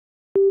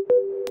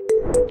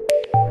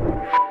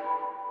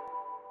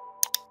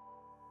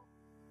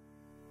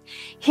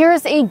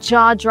Here's a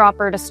jaw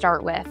dropper to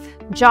start with.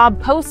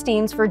 Job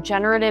postings for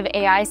generative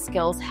AI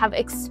skills have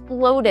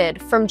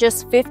exploded from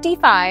just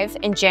 55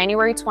 in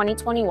January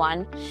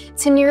 2021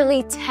 to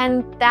nearly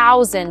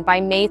 10,000 by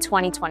May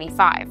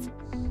 2025.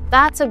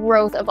 That's a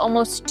growth of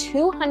almost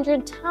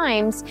 200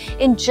 times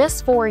in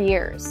just 4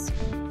 years.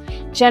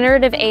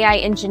 Generative AI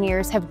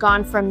engineers have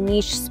gone from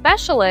niche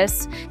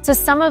specialists to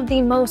some of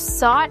the most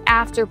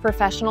sought-after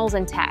professionals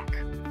in tech.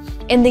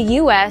 In the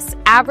US,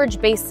 average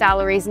base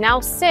salaries now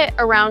sit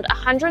around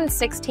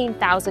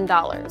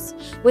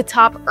 $116,000, with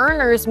top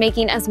earners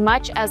making as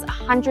much as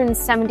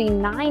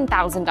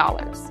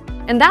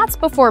 $179,000. And that's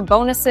before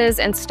bonuses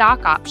and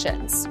stock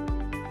options.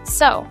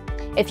 So,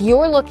 if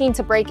you're looking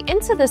to break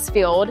into this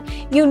field,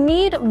 you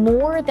need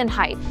more than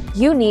hype.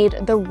 You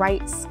need the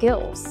right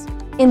skills.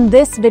 In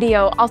this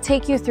video, I'll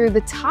take you through the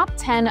top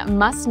 10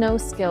 must-know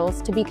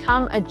skills to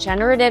become a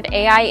generative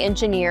AI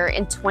engineer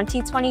in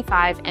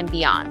 2025 and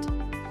beyond.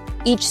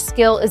 Each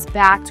skill is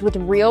backed with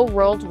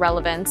real-world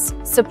relevance,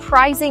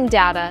 surprising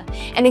data,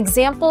 and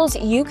examples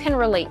you can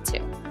relate to.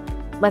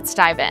 Let's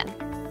dive in.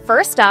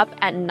 First up,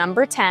 at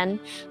number 10,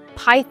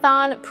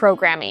 Python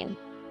programming.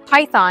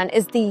 Python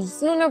is the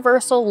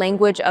universal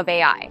language of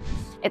AI.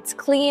 It's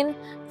clean,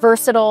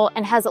 versatile,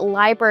 and has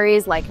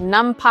libraries like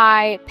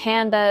NumPy,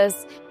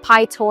 Pandas,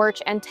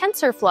 PyTorch, and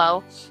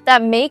TensorFlow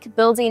that make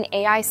building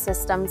AI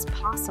systems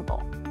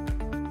possible.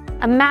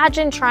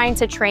 Imagine trying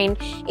to train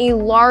a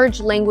large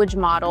language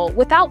model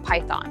without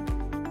Python.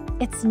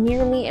 It's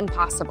nearly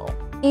impossible.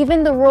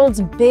 Even the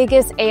world's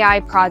biggest AI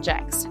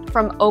projects,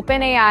 from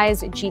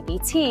OpenAI's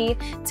GPT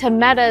to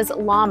Meta's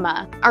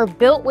Llama, are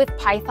built with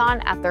Python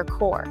at their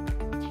core.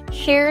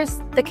 Here's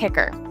the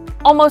kicker.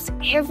 Almost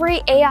every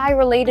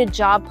AI-related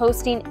job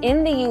posting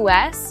in the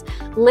US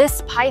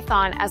lists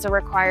Python as a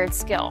required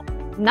skill.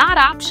 Not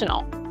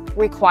optional,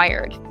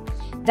 required.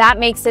 That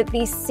makes it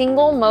the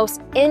single most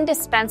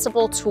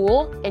indispensable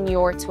tool in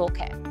your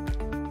toolkit.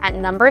 At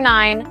number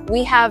 9,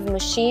 we have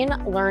machine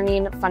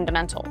learning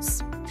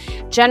fundamentals.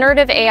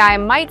 Generative AI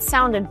might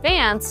sound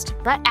advanced,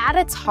 but at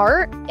its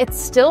heart, it's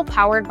still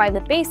powered by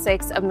the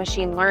basics of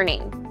machine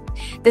learning.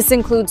 This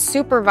includes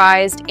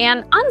supervised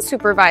and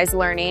unsupervised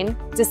learning,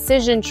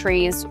 decision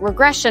trees,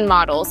 regression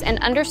models, and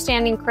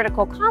understanding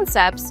critical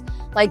concepts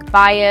like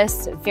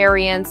bias,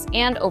 variance,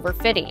 and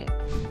overfitting.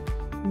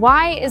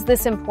 Why is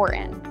this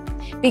important?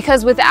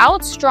 Because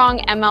without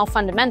strong ML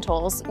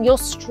fundamentals, you'll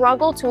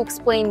struggle to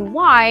explain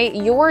why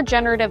your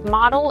generative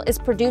model is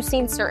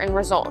producing certain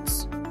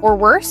results, or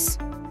worse,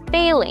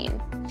 failing.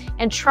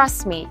 And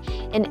trust me,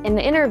 in an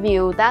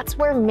interview, that's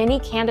where many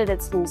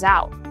candidates lose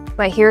out.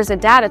 But here's a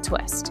data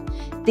twist.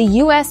 The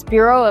US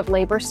Bureau of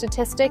Labor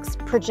Statistics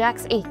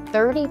projects a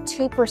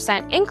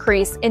 32%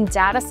 increase in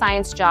data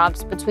science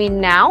jobs between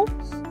now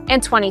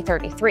and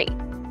 2033.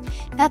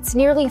 That's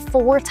nearly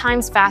 4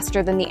 times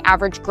faster than the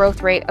average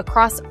growth rate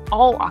across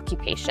all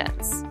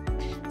occupations.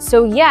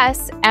 So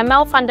yes,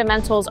 ML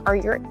fundamentals are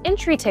your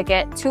entry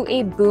ticket to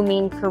a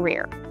booming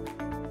career.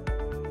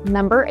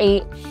 Number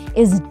 8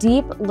 is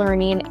deep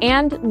learning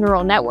and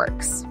neural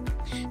networks.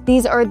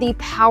 These are the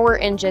power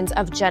engines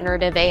of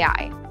generative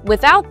AI.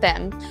 Without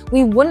them,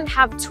 we wouldn't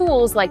have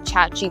tools like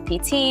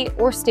ChatGPT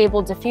or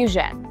Stable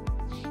Diffusion.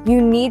 You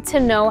need to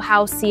know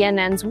how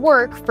CNNs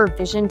work for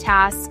vision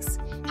tasks,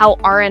 how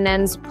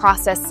RNNs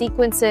process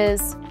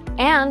sequences,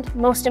 and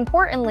most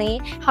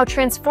importantly, how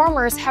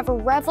transformers have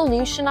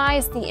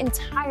revolutionized the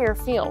entire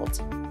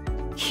field.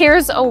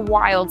 Here's a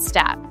wild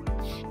stat.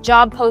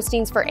 Job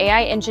postings for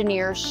AI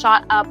engineers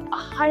shot up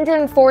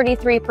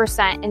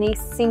 143% in a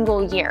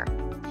single year.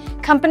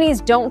 Companies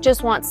don't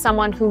just want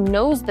someone who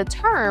knows the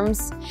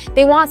terms,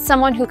 they want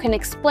someone who can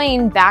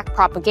explain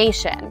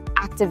backpropagation,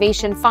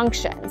 activation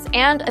functions,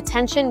 and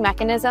attention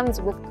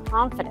mechanisms with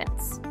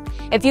confidence.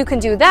 If you can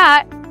do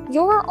that,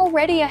 you're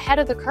already ahead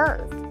of the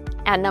curve.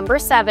 At number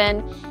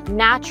 7,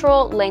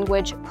 natural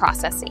language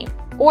processing,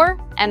 or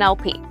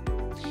NLP.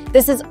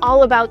 This is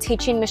all about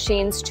teaching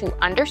machines to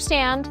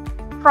understand,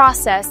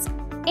 process,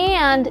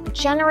 and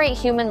generate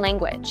human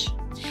language.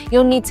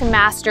 You'll need to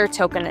master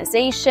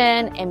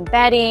tokenization,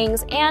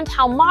 embeddings, and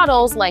how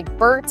models like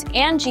BERT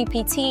and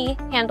GPT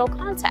handle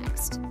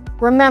context.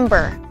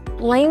 Remember,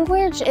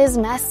 language is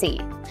messy.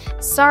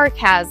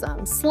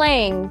 Sarcasm,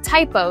 slang,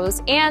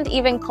 typos, and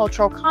even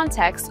cultural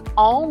context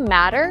all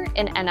matter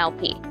in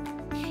NLP.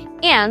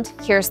 And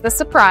here's the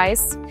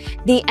surprise.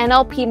 The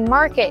NLP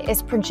market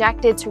is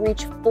projected to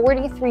reach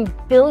 $43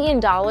 billion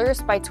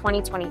by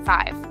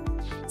 2025.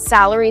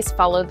 Salaries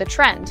follow the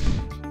trend.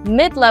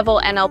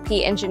 Mid-level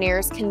NLP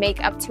engineers can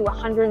make up to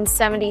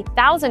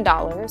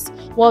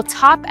 $170,000, while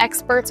top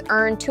experts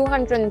earn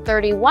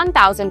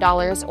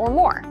 $231,000 or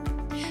more.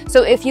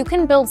 So if you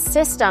can build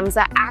systems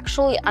that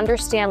actually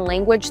understand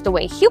language the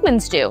way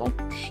humans do,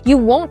 you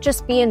won't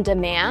just be in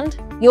demand,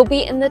 you'll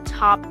be in the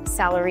top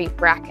salary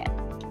bracket.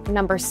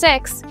 Number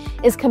 6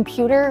 is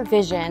computer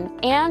vision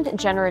and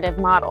generative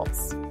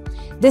models.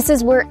 This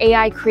is where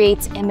AI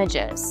creates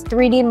images,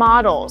 3D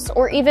models,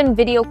 or even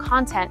video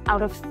content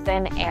out of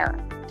thin air.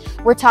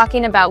 We're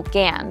talking about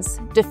GANs,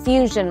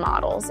 diffusion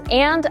models,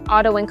 and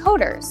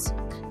autoencoders,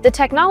 the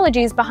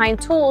technologies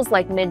behind tools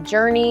like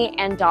Midjourney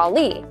and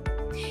DALL.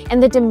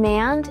 And the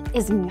demand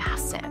is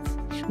massive.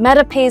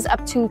 Meta pays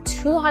up to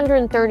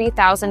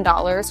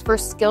 $230,000 for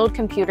skilled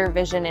computer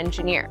vision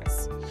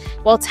engineers,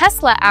 while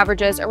Tesla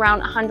averages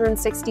around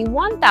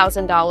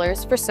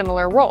 $161,000 for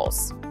similar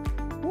roles.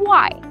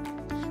 Why?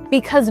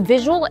 Because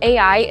visual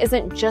AI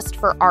isn't just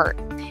for art.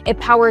 It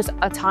powers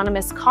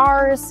autonomous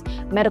cars,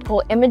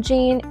 medical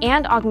imaging,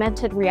 and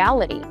augmented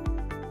reality.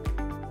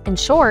 In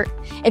short,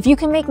 if you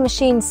can make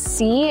machines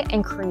see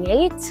and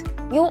create,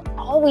 you'll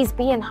always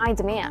be in high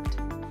demand.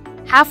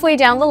 Halfway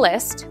down the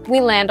list,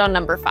 we land on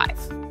number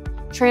 5,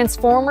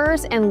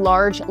 transformers and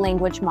large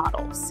language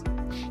models.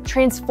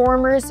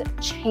 Transformers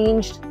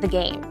changed the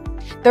game.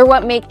 They're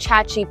what make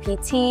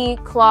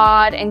ChatGPT,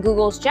 Claude, and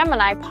Google's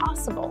Gemini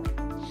possible.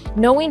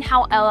 Knowing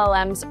how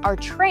LLMs are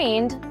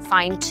trained,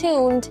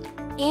 fine-tuned,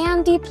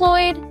 and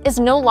deployed is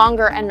no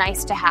longer a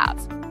nice to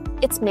have.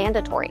 It's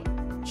mandatory.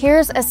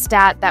 Here's a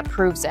stat that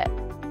proves it.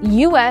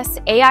 US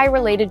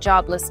AI-related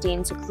job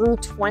listings grew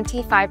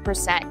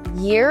 25%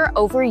 year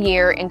over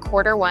year in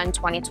Q1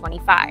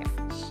 2025.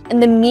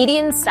 And the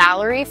median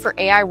salary for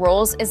AI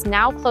roles is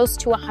now close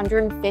to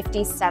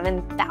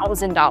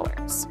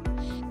 $157,000.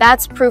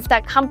 That's proof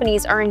that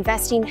companies are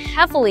investing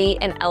heavily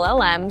in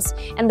LLMs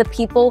and the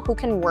people who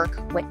can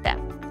work with them.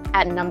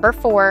 At number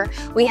 4,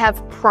 we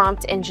have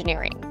prompt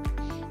engineering.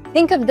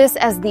 Think of this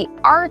as the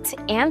art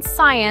and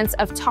science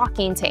of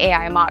talking to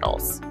AI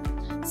models.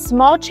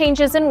 Small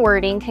changes in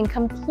wording can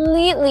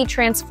completely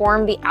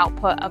transform the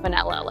output of an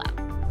LLM.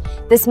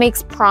 This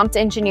makes prompt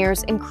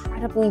engineers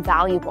incredibly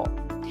valuable.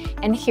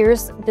 And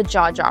here's the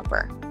jaw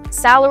dropper.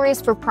 Salaries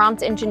for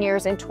prompt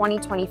engineers in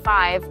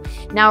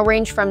 2025 now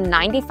range from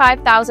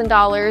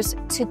 $95,000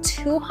 to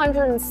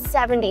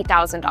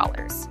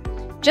 $270,000.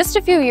 Just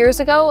a few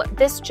years ago,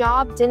 this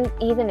job didn't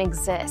even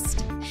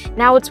exist.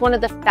 Now it's one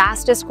of the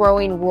fastest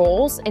growing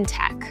roles in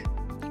tech.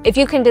 If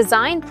you can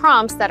design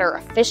prompts that are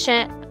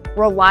efficient,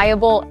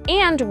 reliable,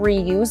 and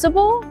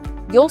reusable,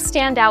 you'll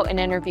stand out in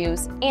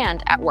interviews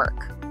and at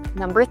work.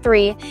 Number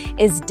 3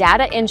 is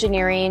data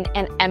engineering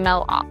and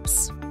ML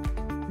ops.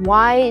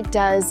 Why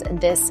does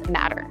this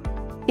matter?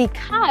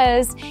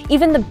 Because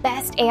even the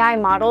best AI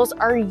models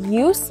are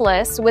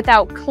useless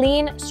without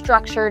clean,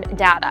 structured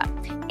data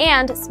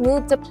and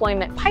smooth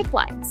deployment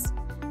pipelines.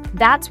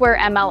 That's where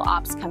ML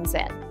ops comes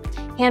in.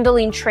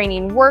 Handling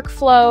training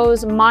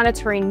workflows,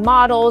 monitoring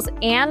models,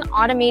 and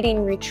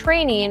automating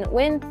retraining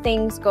when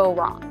things go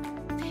wrong.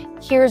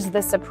 Here's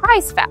the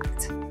surprise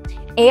fact.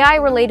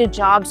 AI-related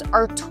jobs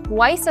are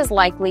twice as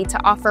likely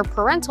to offer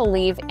parental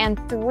leave and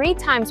 3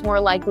 times more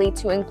likely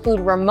to include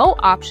remote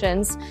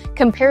options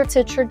compared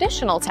to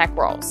traditional tech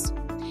roles.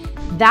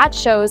 That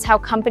shows how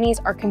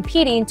companies are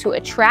competing to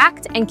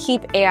attract and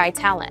keep AI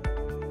talent.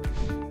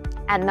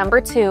 At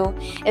number 2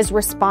 is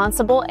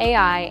responsible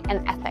AI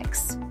and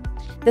ethics.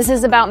 This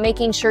is about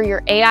making sure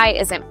your AI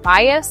isn't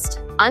biased,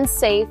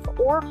 unsafe,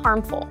 or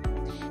harmful.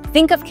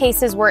 Think of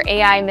cases where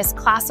AI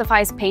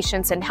misclassifies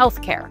patients in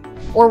healthcare,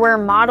 or where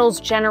models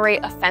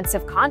generate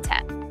offensive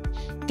content.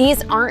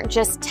 These aren't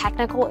just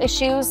technical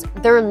issues,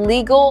 they're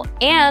legal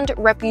and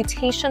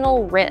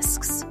reputational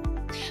risks.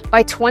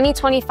 By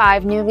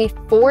 2025, nearly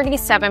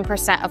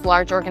 47% of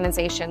large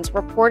organizations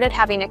reported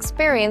having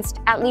experienced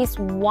at least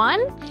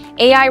one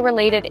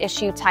AI-related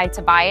issue tied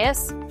to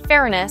bias,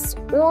 fairness,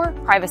 or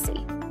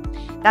privacy.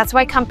 That's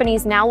why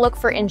companies now look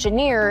for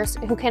engineers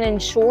who can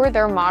ensure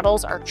their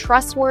models are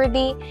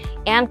trustworthy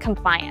and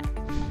compliant.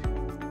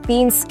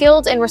 Being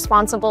skilled in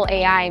responsible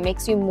AI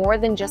makes you more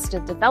than just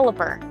a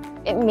developer.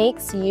 It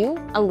makes you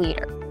a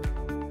leader.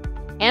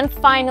 And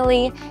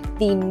finally,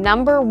 the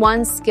number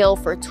 1 skill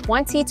for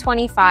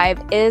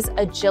 2025 is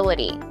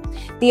agility,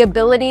 the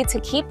ability to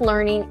keep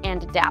learning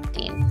and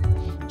adapting.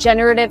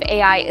 Generative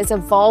AI is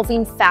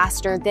evolving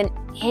faster than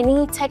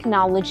any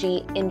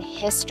technology in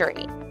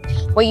history.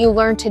 What you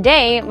learn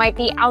today might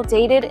be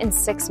outdated in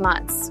 6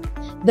 months.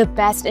 The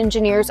best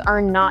engineers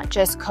are not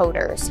just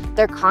coders.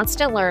 They're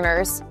constant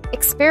learners,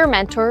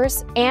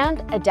 experimenters, and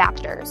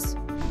adapters.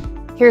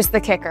 Here's the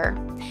kicker.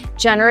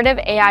 Generative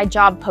AI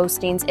job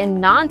postings in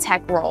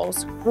non-tech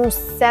roles grew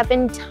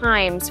 7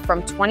 times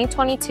from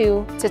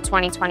 2022 to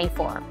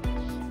 2024,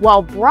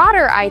 while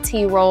broader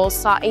IT roles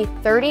saw a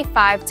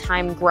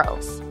 35-time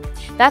growth.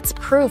 That's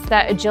proof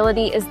that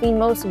agility is the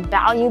most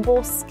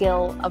valuable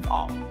skill of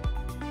all.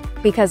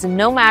 Because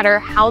no matter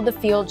how the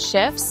field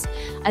shifts,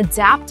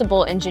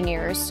 adaptable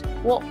engineers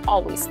will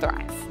always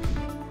thrive.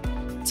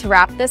 To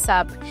wrap this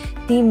up,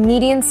 the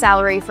median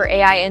salary for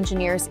AI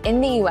engineers in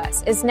the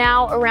US is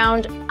now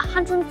around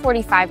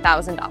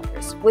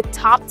 $145,000, with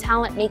top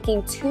talent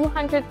making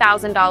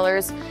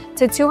 $200,000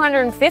 to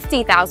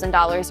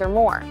 $250,000 or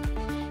more.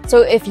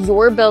 So if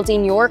you're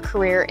building your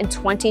career in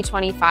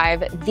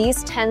 2025,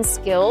 these 10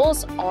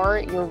 skills are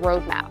your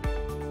roadmap.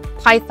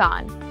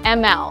 Python,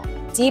 ML,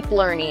 deep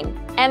learning,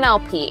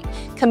 NLP,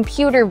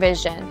 computer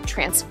vision,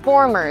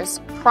 transformers,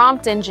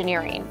 prompt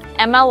engineering,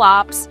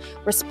 MLOps,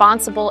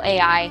 responsible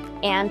AI,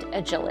 and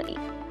agility.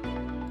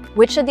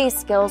 Which of these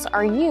skills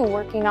are you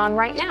working on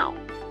right now?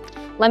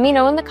 Let me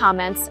know in the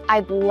comments.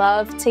 I'd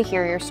love to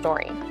hear your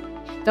story.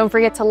 Don't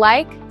forget to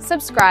like,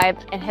 subscribe,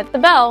 and hit the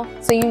bell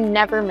so you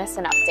never miss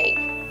an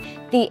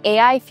update. The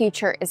AI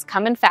future is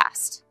coming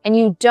fast, and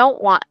you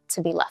don't want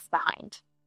to be left behind.